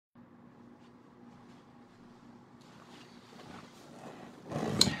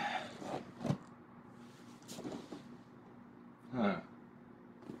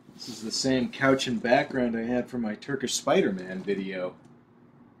This is the same couch and background I had for my Turkish Spider-Man video.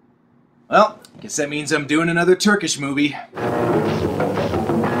 Well, guess that means I'm doing another Turkish movie.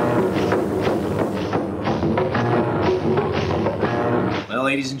 Well,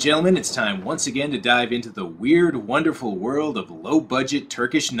 ladies and gentlemen, it's time once again to dive into the weird, wonderful world of low-budget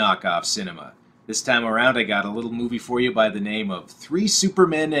Turkish knockoff cinema. This time around, I got a little movie for you by the name of Three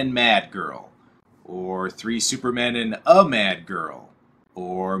Supermen and Mad Girl. Or Three Supermen and a Mad Girl.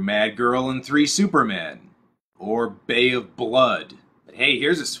 Or Mad Girl and Three Supermen. Or Bay of Blood. But hey,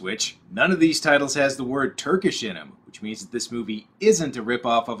 here's a switch. None of these titles has the word Turkish in them, which means that this movie isn't a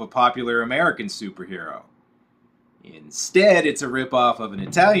ripoff of a popular American superhero. Instead, it's a ripoff of an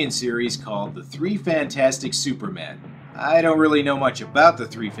Italian series called The Three Fantastic Supermen. I don't really know much about the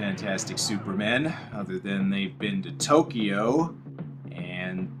Three Fantastic Supermen, other than they've been to Tokyo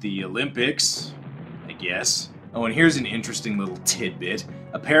and the Olympics, I guess. Oh, and here's an interesting little tidbit.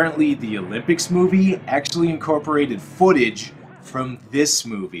 Apparently, the Olympics movie actually incorporated footage from this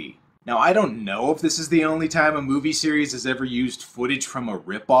movie. Now, I don't know if this is the only time a movie series has ever used footage from a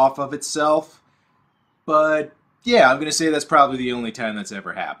ripoff of itself, but yeah, I'm going to say that's probably the only time that's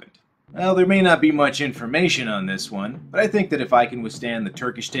ever happened. Well, there may not be much information on this one, but I think that if I can withstand the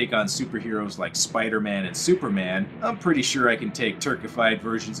Turkish take on superheroes like Spider-Man and Superman, I'm pretty sure I can take Turkified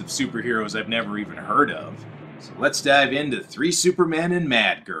versions of superheroes I've never even heard of. So let's dive into Three Supermen and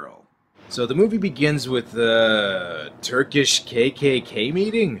Mad Girl. So the movie begins with the Turkish KKK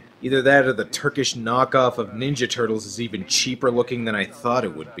meeting? Either that or the Turkish knockoff of Ninja Turtles is even cheaper looking than I thought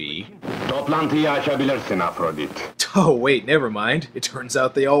it would be. Toplantıyı açabilirsin Afrodit. Oh wait, never mind. It turns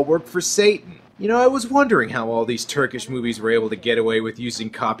out they all work for Satan. You know, I was wondering how all these Turkish movies were able to get away with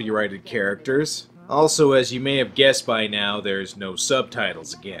using copyrighted characters. Also, as you may have guessed by now, there's no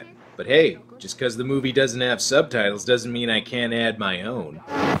subtitles again. But hey, just because the movie doesn't have subtitles doesn't mean I can't add my own.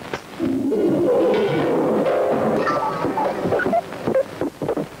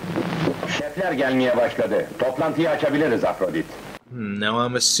 Şefler gelmeye başladı. Toplantıyı açabiliriz Afrodit. Now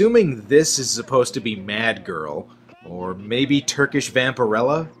I'm assuming this is supposed to be Mad Girl, or maybe Turkish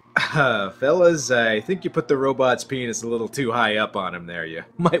Vampirella? Fellas, I think you put the robot's penis a little too high up on him there. You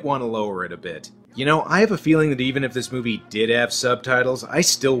might want to lower it a bit. You know, I have a feeling that even if this movie did have subtitles, I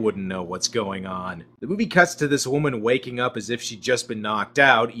still wouldn't know what's going on. The movie cuts to this woman waking up as if she'd just been knocked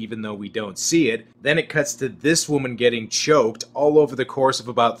out, even though we don't see it. Then it cuts to this woman getting choked all over the course of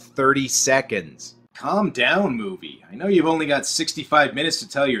about 30 seconds. Calm down, movie. I know you've only got 65 minutes to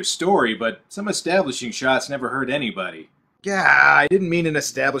tell your story, but some establishing shots never hurt anybody. Yeah, I didn't mean an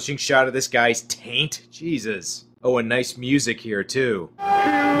establishing shot of this guy's taint. Jesus. Oh, and nice music here, too.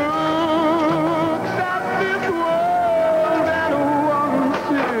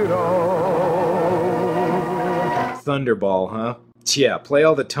 Thunderball, huh? Yeah, play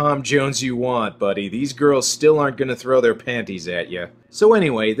all the Tom Jones you want, buddy. These girls still aren't gonna throw their panties at you. So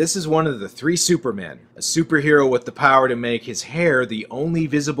anyway, this is one of the Three Supermen, a superhero with the power to make his hair the only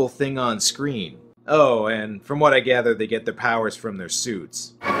visible thing on screen. Oh, and from what I gather, they get their powers from their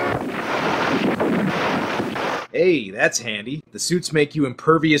suits. Hey, that's handy. The suits make you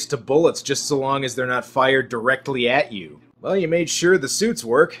impervious to bullets just so long as they're not fired directly at you. Well, you made sure the suits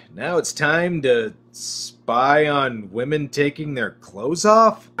work. Now it's time to spy on women taking their clothes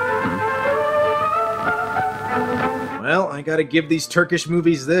off? Well, I gotta give these Turkish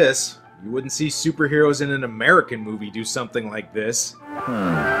movies this. You wouldn't see superheroes in an American movie do something like this.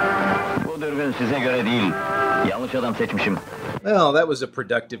 Bu dürbün size göre değil. Yanlış adam seçmişim. Well, that was a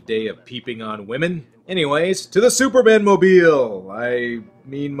productive day of peeping on women. Anyways, to the Superman mobile! I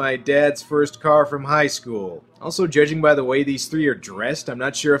mean my dad's first car from high school. Also, judging by the way these three are dressed, I'm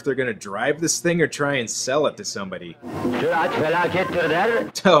not sure if they're gonna drive this thing or try and sell it to somebody. Sürat felakettir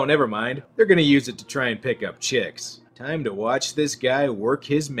der. Oh, never mind. They're gonna use it to try and pick up chicks. Time to watch this guy work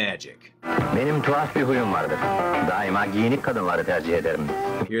his magic. Benim tuhaf bir huyum vardır. Daima giyinik kadınları tercih ederim.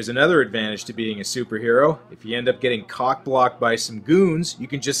 Here's another advantage to being a superhero. If you end up getting cock-blocked by some goons, you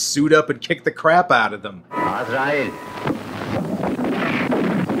can just suit up and kick the crap out of them. Azrail.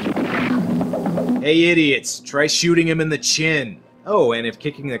 Hey idiots, try shooting him in the chin. Oh, and if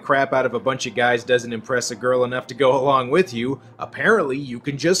kicking the crap out of a bunch of guys doesn't impress a girl enough to go along with you, apparently you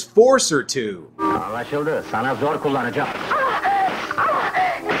can just force her to. Anlaşıldı. Sana zor kullanacağım.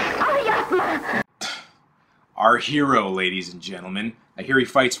 Our hero, ladies and gentlemen. I hear he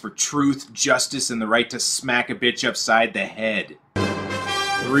fights for truth, justice, and the right to smack a bitch upside the head.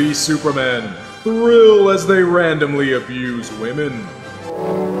 Three Supermen thrill as they randomly abuse women.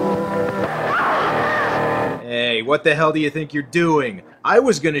 Hey, what the hell do you think you're doing? I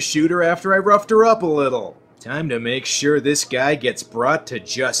was gonna shoot her after I roughed her up a little. Time to make sure this guy gets brought to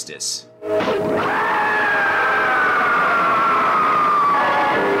justice.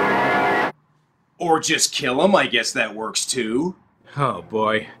 Or just kill him, I guess that works too. Oh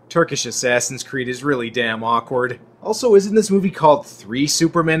boy, Turkish Assassin's Creed is really damn awkward. Also, isn't this movie called Three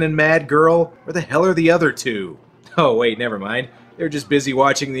Supermen and Mad Girl? Where the hell are the other two? Oh wait, never mind. They're just busy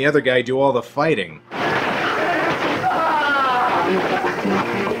watching the other guy do all the fighting.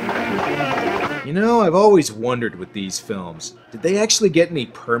 You know, I've always wondered with these films, did they actually get any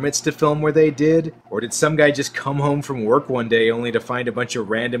permits to film where they did? Or did some guy just come home from work one day only to find a bunch of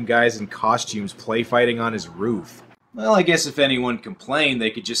random guys in costumes play fighting on his roof? Well, I guess if anyone complained,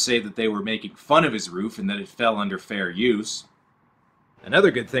 they could just say that they were making fun of his roof and that it fell under fair use.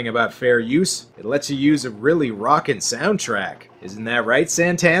 Another good thing about fair use, it lets you use a really rockin' soundtrack. Isn't that right,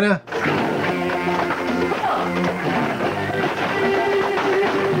 Santana?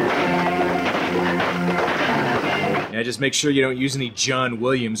 Yeah, just make sure you don't use any John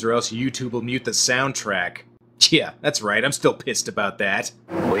Williams or else YouTube will mute the soundtrack. Yeah, that's right, I'm still pissed about that.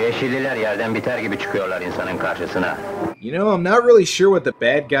 You know, I'm not really sure what the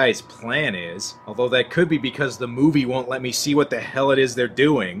bad guy's plan is, although that could be because the movie won't let me see what the hell it is they're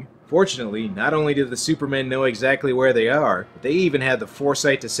doing. Fortunately, not only do the Supermen know exactly where they are, but they even had the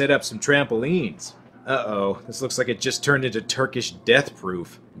foresight to set up some trampolines. Uh-oh, this looks like it just turned into Turkish Death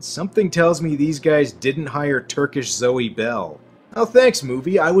Proof. And something tells me these guys didn't hire Turkish Zoe Bell. Oh, thanks,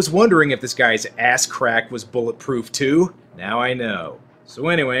 movie. I was wondering if this guy's ass crack was bulletproof too. Now I know. So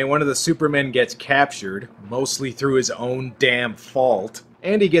anyway, one of the Supermen gets captured, mostly through his own damn fault,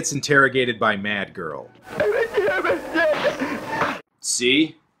 and he gets interrogated by Mad Girl.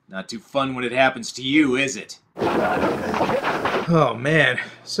 See? Not too fun when it happens to you, is it? Oh man,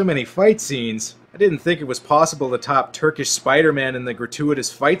 so many fight scenes. I didn't think it was possible to top Turkish Spider-Man in the gratuitous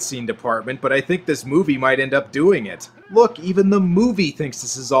fight scene department, but I think this movie might end up doing it. Look, even the movie thinks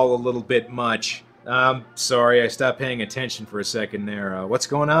this is all a little bit much. Sorry, I stopped paying attention for a second there. What's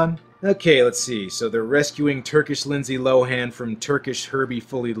going on? Okay, let's see. So they're rescuing Turkish Lindsay Lohan from Turkish Herbie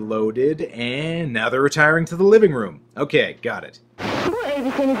Fully Loaded, and now they're retiring to the living room. Okay, got it. Bu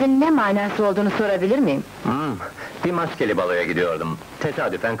elbisenizin ne manası olduğunu sorabilir miyim? Bir maskeli baloya gidiyordum.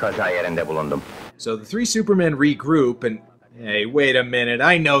 Tesadüfen kaza yerinde bulundum. So the three Supermen regroup and... Hey, wait a minute,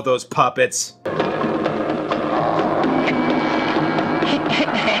 I know those puppets!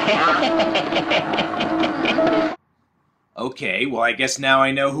 Okay, well I guess now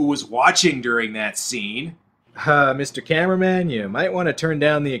I know who was watching during that scene. Mr. Cameraman, you might want to turn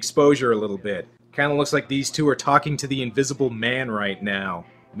down the exposure a little bit. Kinda looks like these two are talking to the Invisible Man right now.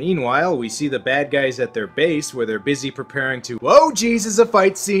 Meanwhile, we see the bad guys at their base where they're busy preparing to... Oh, Jesus, a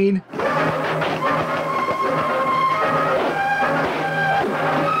fight scene!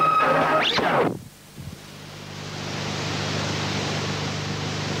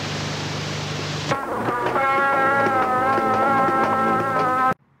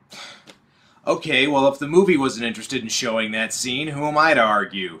 Okay, well, if the movie wasn't interested in showing that scene, who am I to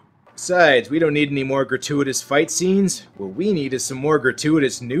argue? Besides, we don't need any more gratuitous fight scenes. What we need is some more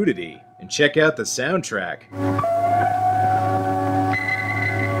gratuitous nudity. And check out the soundtrack.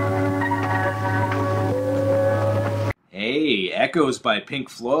 Hey, Echoes by Pink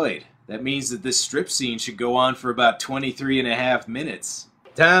Floyd. That means that this strip scene should go on for about 23.5 minutes.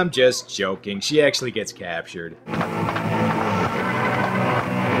 I'm just joking. She actually gets captured.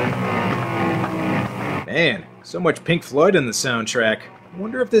 Man, so much Pink Floyd in the soundtrack. I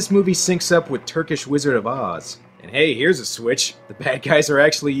wonder if this movie syncs up with Turkish Wizard of Oz. And hey, here's a switch. The bad guys are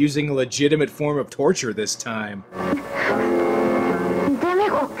actually using a legitimate form of torture this time.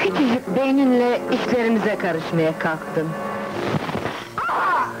 Demek o küçücük beyninle işlerimize karışmaya kalktın.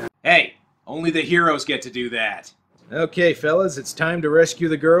 Hey, only the heroes get to do that. Okay, fellas, it's time to rescue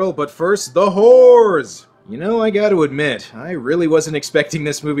the girl, but first, the whores! You know, I gotta admit, I really wasn't expecting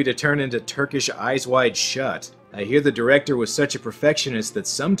this movie to turn into Turkish Eyes Wide Shut. I hear the director was such a perfectionist that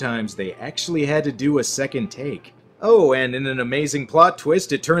sometimes they actually had to do a second take. Oh, and in an amazing plot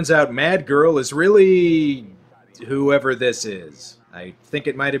twist, it turns out Mad Girl is really... whoever this is. I think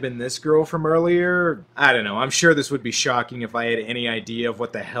it might have been this girl from earlier. I don't know, I'm sure this would be shocking if I had any idea of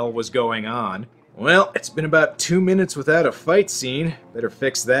what the hell was going on. Well, it's been about 2 minutes without a fight scene. Better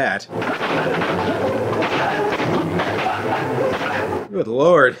fix that. Good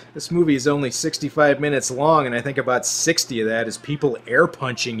lord, this movie is only 65 minutes long, and I think about 60 of that is people air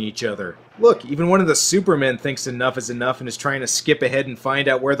punching each other. Look, even one of the Supermen thinks enough is enough and is trying to skip ahead and find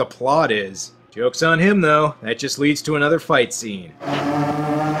out where the plot is. Joke's on him, though. That just leads to another fight scene.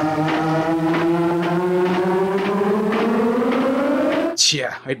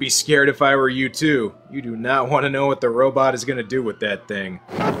 Yeah, I'd be scared if I were you too. You do not want to know what the robot is going to do with that thing.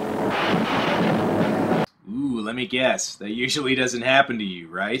 Ooh, let me guess. That usually doesn't happen to you,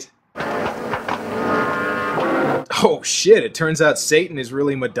 right? Oh shit, it turns out Satan is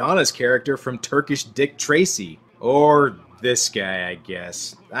really Madonna's character from Turkish Dick Tracy. Or this guy, I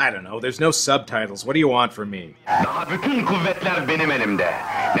guess. I don't know, there's no subtitles. What do you want from me? Daha bütün kuvvetler benim elimde.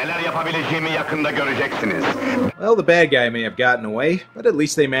 Neler yapabileceğimi yakında göreceksiniz. Well, the bad guy may have gotten away, but at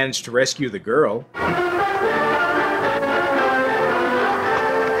least they managed to rescue the girl.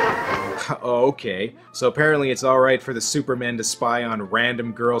 Oh, okay. So apparently it's alright for the Supermen to spy on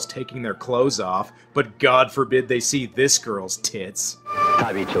random girls taking their clothes off, but God forbid they see this girl's tits.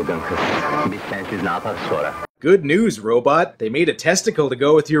 Tabii çılgın kız. Biz sensiz ne yaparız sonra? Good news, robot. They made a testicle to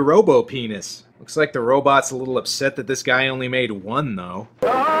go with your robo-penis. Looks like the robot's a little upset that this guy only made one, though.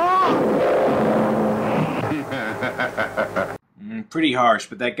 Pretty harsh,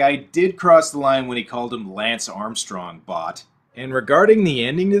 but that guy did cross the line when he called him Lance Armstrong, bot. And regarding the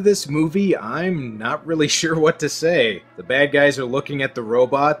ending to this movie, I'm not really sure what to say. The bad guys are looking at the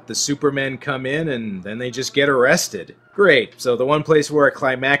robot, the Supermen come in, and then they just get arrested. Great, so the one place where a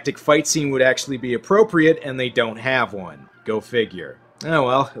climactic fight scene would actually be appropriate, and they don't have one. Go figure. Oh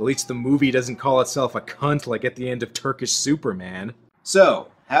well, at least the movie doesn't call itself a cunt like at the end of Turkish Superman. So,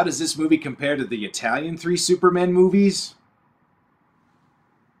 how does this movie compare to the Italian 3 Supermen movies?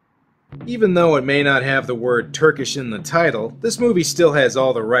 Even though it may not have the word Turkish in the title, this movie still has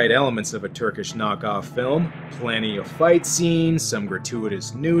all the right elements of a Turkish knockoff film. Plenty of fight scenes, some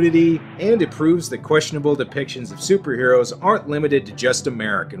gratuitous nudity, and it proves that questionable depictions of superheroes aren't limited to just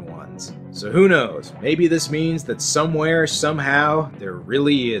American ones. So who knows, maybe this means that somewhere, somehow, there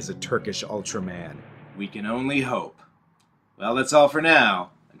really is a Turkish Ultraman. We can only hope. Well, that's all for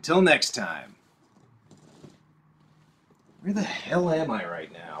now. Until next time. Where the hell am I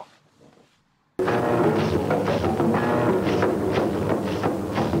right now?